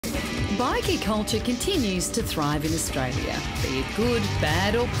Bikie culture continues to thrive in Australia, be it good,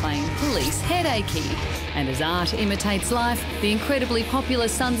 bad or plain police headachy. And as art imitates life, the incredibly popular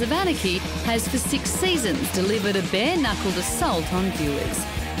Sons of Anarchy has for 6 seasons delivered a bare-knuckled assault on viewers,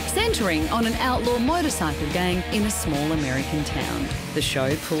 centering on an outlaw motorcycle gang in a small American town. The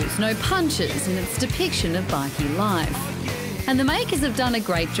show pulls no punches in its depiction of bikie life. And the makers have done a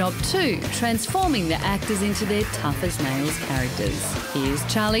great job too, transforming the actors into their tough-as-nails characters. Here's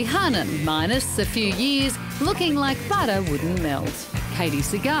Charlie Hunnam, minus a few years, looking like butter wouldn't melt. Katie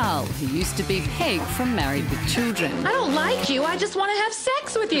Seagal, who used to be Peg from Married with Children. I don't like you, I just want to have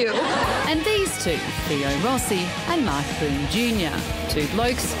sex with you. And these two, Theo Rossi and Mark Boone Jr. Two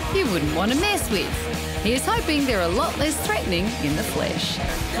blokes you wouldn't want to mess with. Here's hoping they're a lot less threatening in the flesh.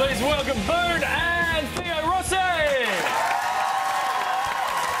 Please welcome Boone and Theo Rossi!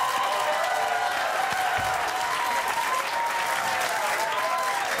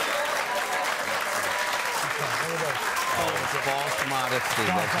 False modesty.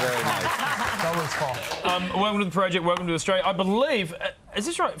 That's very nice. It's always false. Welcome to the project. Welcome to Australia. I believe, is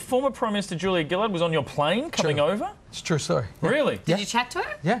this right? Former Prime Minister Julia Gillard was on your plane coming over. It's a true story. Really? Did you chat to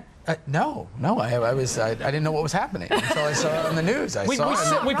her? Yeah. No. I didn't know what was happening until I saw it on the news. We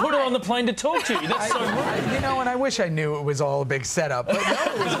put her on the plane to talk to you. That's so rude. You know, and I wish I knew it was all a big setup. But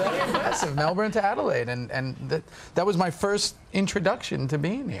no, it was very impressive. Melbourne to Adelaide, and that was my first introduction to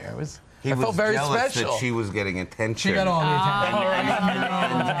being here. I felt very jealous special. that she was getting attention. She got all the attention.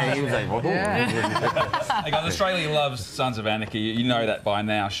 And he was like, whoa. Hey guys, Australia loves Sons of Anarchy. You know that by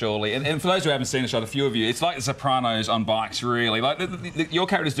now, surely. And for those who haven't seen the show, a few of you, it's like The Sopranos on bikes, really. Like your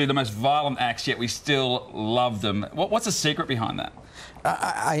characters do the most violent acts, yet we still love them. What's the secret behind that?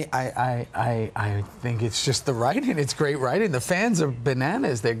 I think it's just the writing. It's great writing. The fans are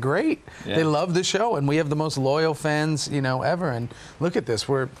bananas. They're great. Yeah. They love the show, and we have the most loyal fans, ever. And look at this.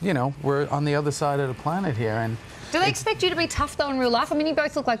 We're on the other side of the planet here. And do they expect you to be tough though in real life? I mean, you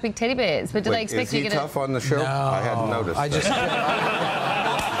both look like big teddy bears, but do they expect you to? Is he tough on the show? No, I hadn't noticed. He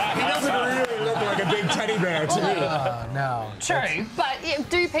doesn't really look like a big teddy bear to me. No. True, but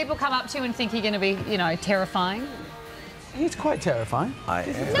do people come up to you and think you're going to be, terrifying? He's quite terrifying. No, look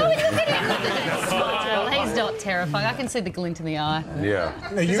at him. Look at his smile. He's not terrifying. I can see the glint in the eye. Yeah.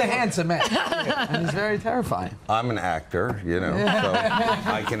 He's a handsome man. And he's very terrifying. I'm an actor, so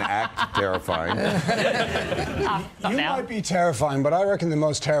I can act terrifying. You might be terrifying, but I reckon the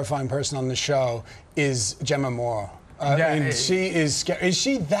most terrifying person on the show is Gemma Moore. I mean, she is scary. Is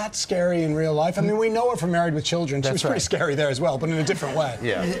she that scary in real life? I mean, we know her from Married with Children. She was pretty scary there as well, but in a different way.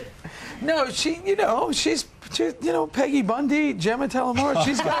 Yeah. No, she's Peggy Bundy, Gemma Tellemore.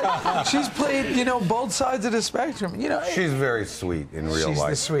 She's played, both sides of the spectrum. She's very sweet in real life. She's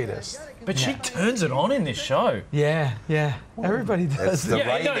the sweetest. But she turns it on in this show. Yeah. Everybody does. It's the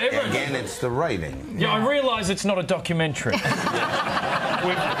writing. Again, it's the writing. Yeah, I realise it's not a documentary. We've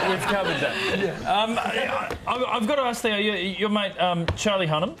covered that. Yeah. I've got to ask Theo, your mate Charlie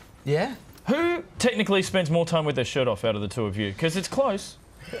Hunnam. Yeah. Who technically spends more time with their shirt off out of the two of you? Because it's close.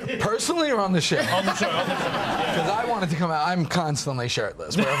 Personally or on the show? On the show. Because I wanted to come out. I'm constantly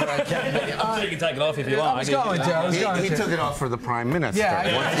shirtless wherever I can. You can take it off if you like. I was going to. He took it off for the Prime Minister. Yeah.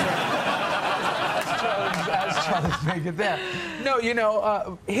 As Charlie's make it there.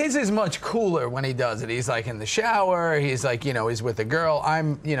 No, his is much cooler when he does it. He's like in the shower. He's like, he's with a girl.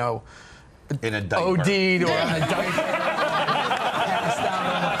 I'm, in a diaper. OD'd or on a diaper. Passed down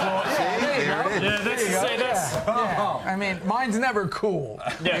on the floor. I mean, mine's never cool.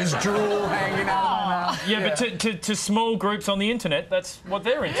 Yeah. There's drool hanging out of my mouth. Yeah, but to small groups on the internet, that's what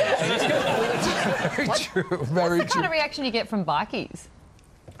they're into. So that's good. Very true. What's the kind of reaction you get from bikies?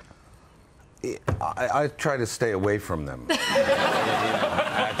 I try to stay away from them.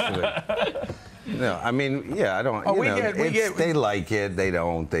 Actually. No, I mean, I don't. They like it. They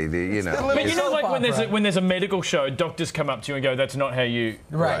don't. They But like when there's a medical show, doctors come up to you and go, "That's not how you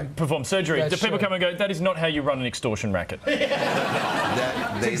perform surgery." Do people come and go, "That is not how you run an extortion racket"?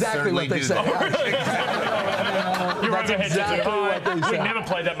 That's exactly what they say. Your overheads are too high. We never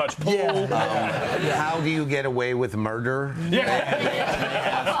play that much pool. How do you get away with murder? I'm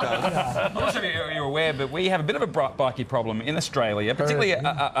not sure if you're aware, but we have a bit of a bikie problem in Australia, particularly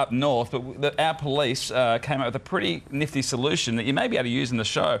up north. But our police came up with a pretty nifty solution that you may be able to use in the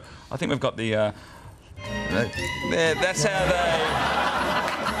show. I think we've got the... that's how they...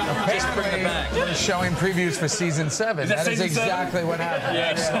 Just bring it back. We're showing previews for season 7. That is exactly what happened.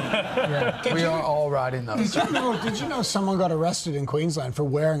 Yes. We are all riding those. Did you know someone got arrested in Queensland for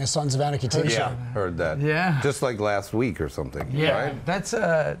wearing a Sons of Anarchy t-shirt? Yeah, heard that. Yeah. Just like last week or something. Yeah. Right? That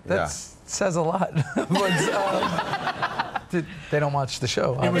says a lot. They don't watch the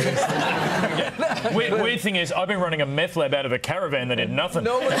show. Weird thing is, I've been running a meth lab out of a caravan that did nothing.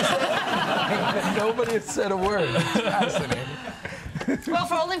 Nobody has said a word. It's fascinating. Well,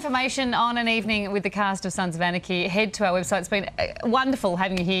 for all information on an evening with the cast of Sons of Anarchy, head to our website. It's been wonderful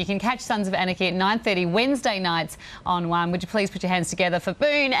having you here. You can catch Sons of Anarchy at 9:30 Wednesday nights on One. Would you please put your hands together for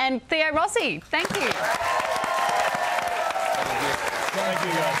Boone and Theo Rossi? Thank you. Thank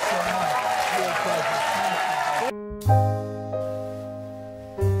you guys so much.